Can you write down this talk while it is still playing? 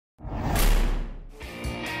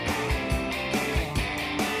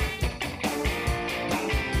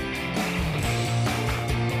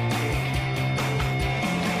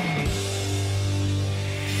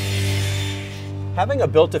Having a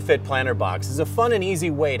built-to-fit planter box is a fun and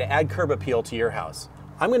easy way to add curb appeal to your house.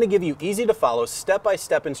 I'm going to give you easy-to-follow,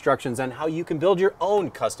 step-by-step instructions on how you can build your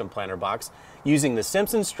own custom planter box using the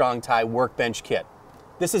Simpson Strong Tie Workbench Kit.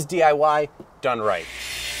 This is DIY done right.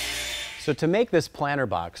 So to make this planter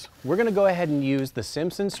box, we're going to go ahead and use the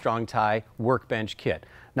Simpson Strong Tie Workbench Kit.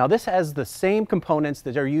 Now this has the same components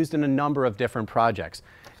that are used in a number of different projects.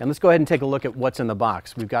 And let's go ahead and take a look at what's in the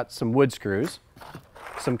box. We've got some wood screws,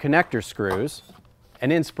 some connector screws,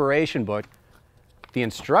 an inspiration book, the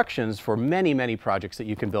instructions for many projects that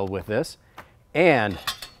you can build with this, and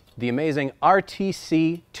the amazing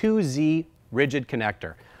RTC 2Z rigid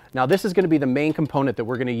connector. Now this is going to be the main component that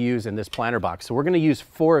we're going to use in this planter box. So we're going to use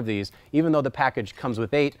 4 of these, even though the package comes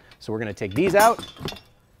with 8. So we're going to take these out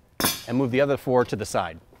and move the other 4 to the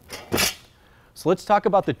side. So let's talk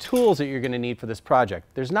about the tools that you're going to need for this project.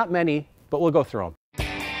 There's not many, but we'll go through them.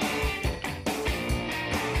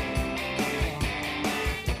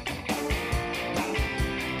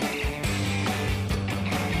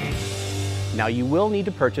 Now you will need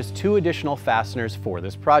to purchase 2 additional fasteners for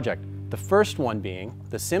this project. The first one being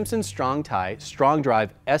the Simpson Strong Tie Strong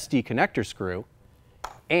Drive SD connector screw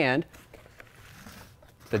and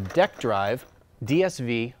the Deck Drive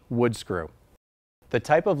DSV wood screw. The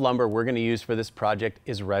type of lumber we're going to use for this project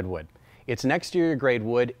is redwood. It's an exterior grade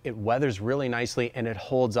wood, it weathers really nicely, and it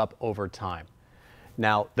holds up over time.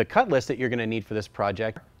 Now the cut list that you're going to need for this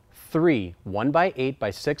project: 3 1x8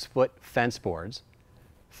 by 6 foot fence boards,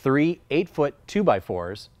 3 8-foot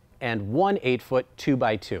 2x4s, and 1 8-foot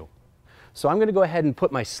 2x2. So I'm going to go ahead and put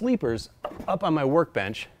my sleepers up on my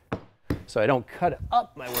workbench so I don't cut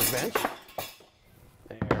up my workbench.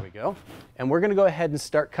 There we go. And we're going to go ahead and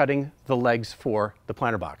start cutting the legs for the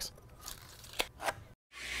planter box.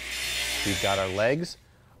 We've got our legs,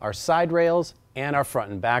 our side rails, and our front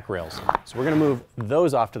and back rails. So we're going to move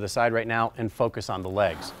those off to the side right now and focus on the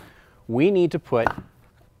legs. We need to put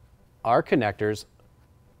our connectors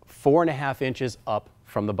 4.5 inches up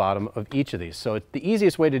from the bottom of each of these. So the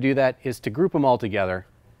easiest way to do that is to group them all together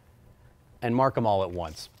and mark them all at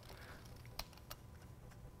once.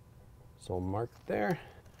 So we'll mark there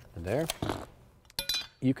and there.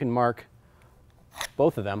 You can mark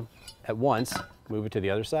both of them at once, move it to the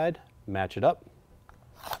other side, match it up.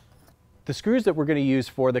 The screws that we're going to use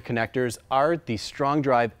for the connectors are the Strong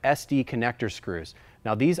Drive SD connector screws.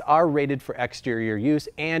 Now these are rated for exterior use,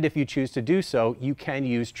 and if you choose to do so, you can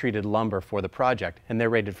use treated lumber for the project, and they're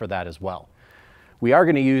rated for that as well. We are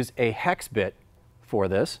going to use a hex bit for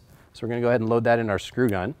this, so we're going to go ahead and load that in our screw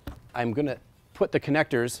gun. I'm going to put the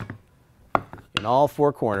connectors in all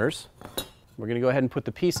 4 corners. We're going to go ahead and put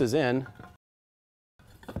the pieces in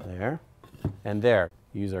there and there.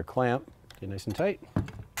 Use our clamp, get nice and tight.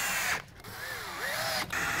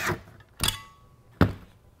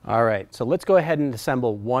 All right, so let's go ahead and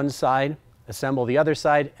assemble one side, assemble the other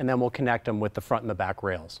side, and then we'll connect them with the front and the back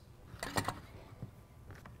rails.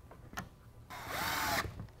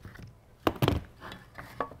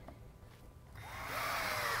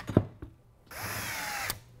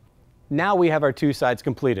 Now we have our 2 sides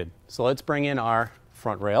completed. So let's bring in our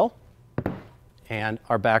front rail and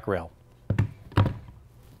our back rail.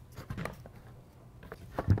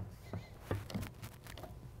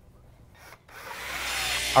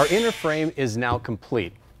 Our inner frame is now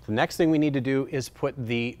complete. The next thing we need to do is put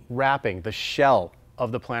the wrapping, the shell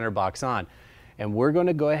of the planter box on. And we're going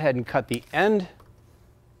to go ahead and cut the end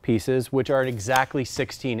pieces, which are exactly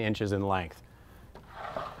 16 inches in length.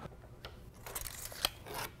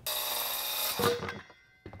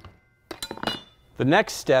 The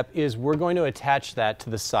next step is we're going to attach that to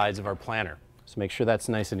the sides of our planter. So make sure that's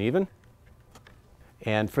nice and even.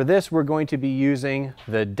 And for this, we're going to be using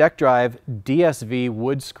the Deck Drive DSV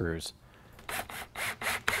wood screws.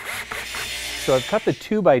 So I've cut the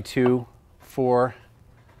 2x2 for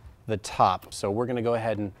the top. So we're going to go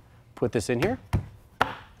ahead and put this in here.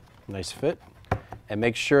 Nice fit. And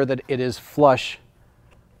make sure that it is flush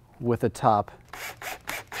with the top.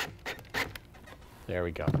 There we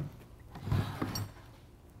go.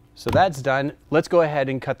 So that's done. Let's go ahead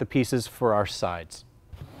and cut the pieces for our sides.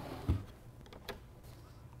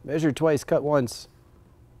 Measure twice, cut once.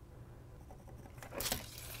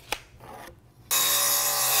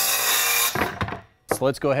 So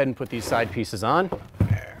let's go ahead and put these side pieces on.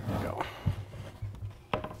 There we go.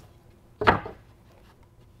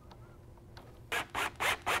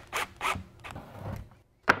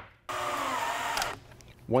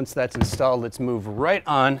 Once that's installed, let's move right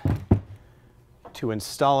on to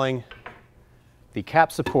installing the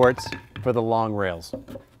cap supports for the long rails.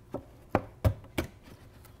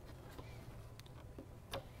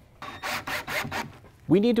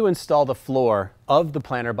 We need to install the floor of the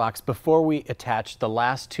planter box before we attach the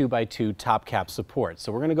last 2x2 top cap support.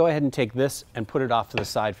 So we're going to go ahead and take this and put it off to the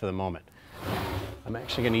side for the moment. I'm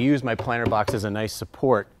actually going to use my planter box as a nice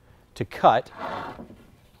support to cut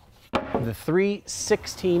the 3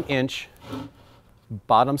 16-inch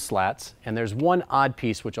bottom slats, and there's one odd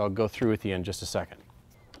piece which I'll go through with you in just a second.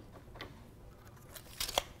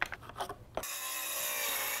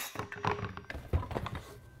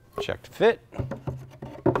 Check to fit.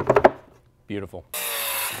 Beautiful.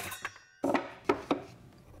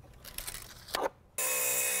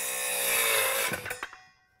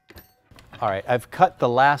 All right, I've cut the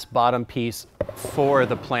last bottom piece for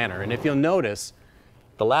the planter, and if you'll notice,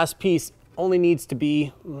 the last piece only needs to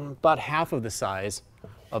be about half of the size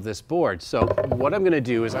of this board. So what I'm going to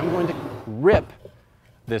do is I'm going to rip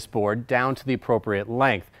this board down to the appropriate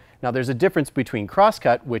length. Now there's a difference between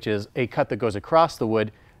crosscut, which is a cut that goes across the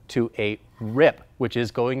wood, to a rip, which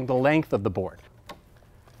is going the length of the board.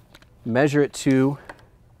 Measure it to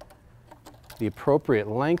the appropriate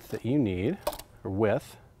length that you need, or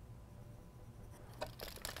width,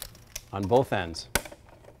 on both ends.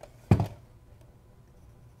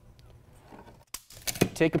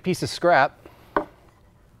 Take a piece of scrap,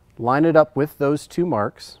 line it up with those two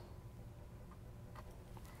marks,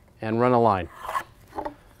 and run a line.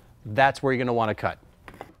 That's where you're going to want to cut.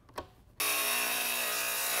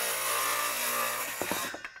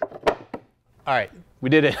 All right, we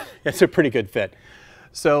did it. It's a pretty good fit.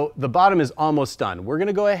 So the bottom is almost done. We're going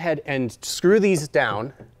to go ahead and screw these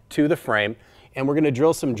down to the frame, and we're going to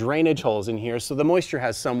drill some drainage holes in here so the moisture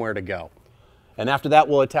has somewhere to go. And after that,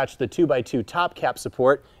 we'll attach the 2x2 top cap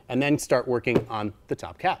support and then start working on the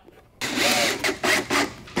top cap.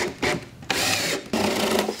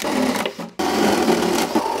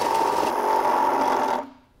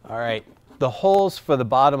 All right, the holes for the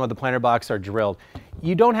bottom of the planter box are drilled.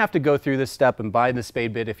 You don't have to go through this step and buy the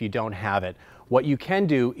spade bit if you don't have it. What you can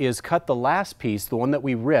do is cut the last piece, the one that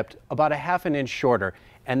we ripped, about 1/2 inch shorter,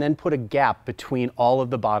 and then put a gap between all of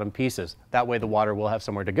the bottom pieces. That way the water will have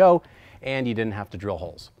somewhere to go and you didn't have to drill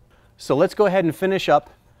holes. So let's go ahead and finish up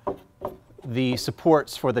the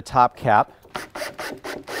supports for the top cap.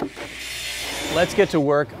 Let's get to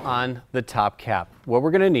work on the top cap. What we're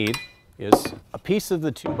going to need is a piece of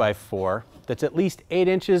the 2x4 that's at least 8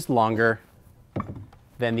 inches longer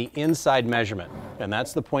than the inside measurement, and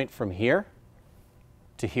that's the point from here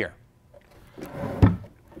to here.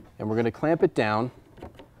 And we're going to clamp it down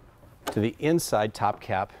to the inside top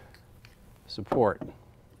cap support.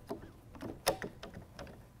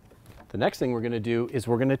 The next thing we're going to do is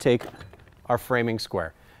we're going to take our framing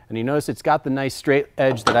square, and you notice it's got the nice straight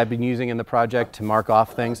edge that I've been using in the project to mark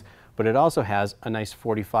off things, but it also has a nice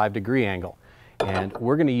 45-degree angle, and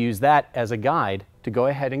we're going to use that as a guide to go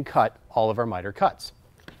ahead and cut all of our miter cuts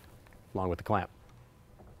along with the clamp.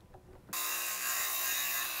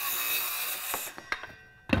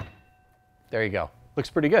 There you go. Looks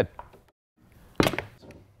pretty good.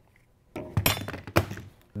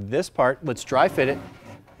 This part, let's dry fit it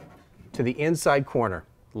to the inside corner.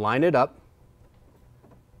 Line it up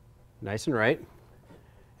nice and right.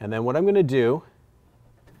 And then what I'm going to do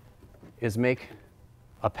is make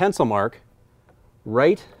a pencil mark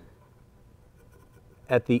right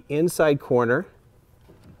at the inside corner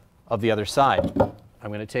of the other side. I'm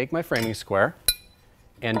going to take my framing square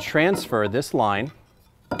and transfer this line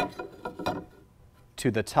to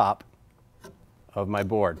the top of my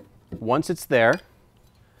board. Once it's there,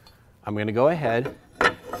 I'm going to go ahead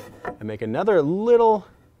and make another little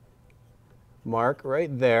mark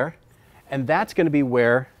right there, and that's going to be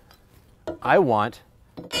where I want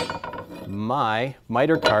my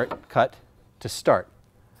miter cut to start.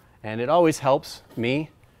 And it always helps me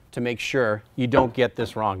to make sure you don't get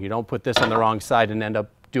this wrong. You don't put this on the wrong side and end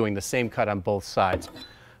up doing the same cut on both sides.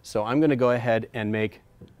 So I'm going to go ahead and make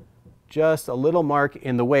just a little mark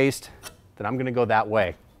in the waist that I'm going to go that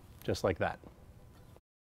way, just like that.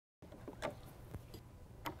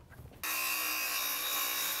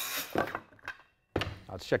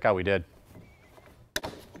 Let's check how we did.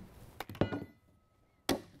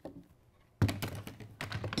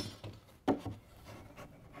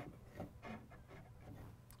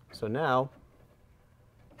 So now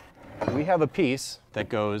we have a piece that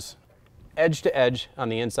goes edge to edge on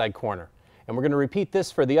the inside corner. And we're going to repeat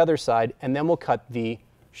this for the other side, and then we'll cut the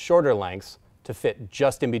shorter lengths to fit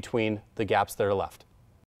just in between the gaps that are left.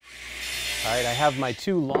 All right, I have my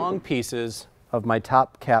two long pieces of my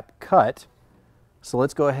top cap cut. So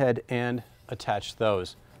let's go ahead and attach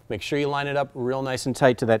those. Make sure you line it up real nice and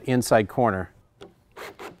tight to that inside corner.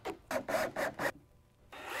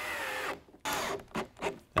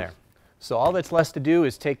 So all that's left to do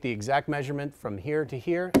is take the exact measurement from here to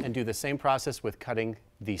here and do the same process with cutting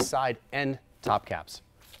the side and top caps.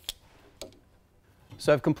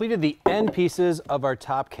 So I've completed the end pieces of our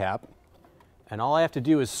top cap, and all I have to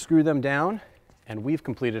do is screw them down, and we've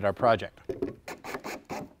completed our project.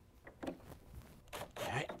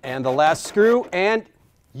 Okay, and the last screw, and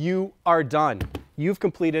you are done. You've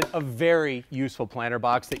completed a very useful planter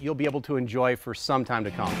box that you'll be able to enjoy for some time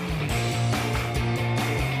to come.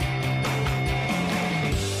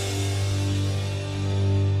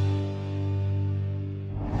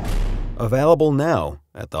 Available now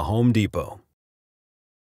at the Home Depot.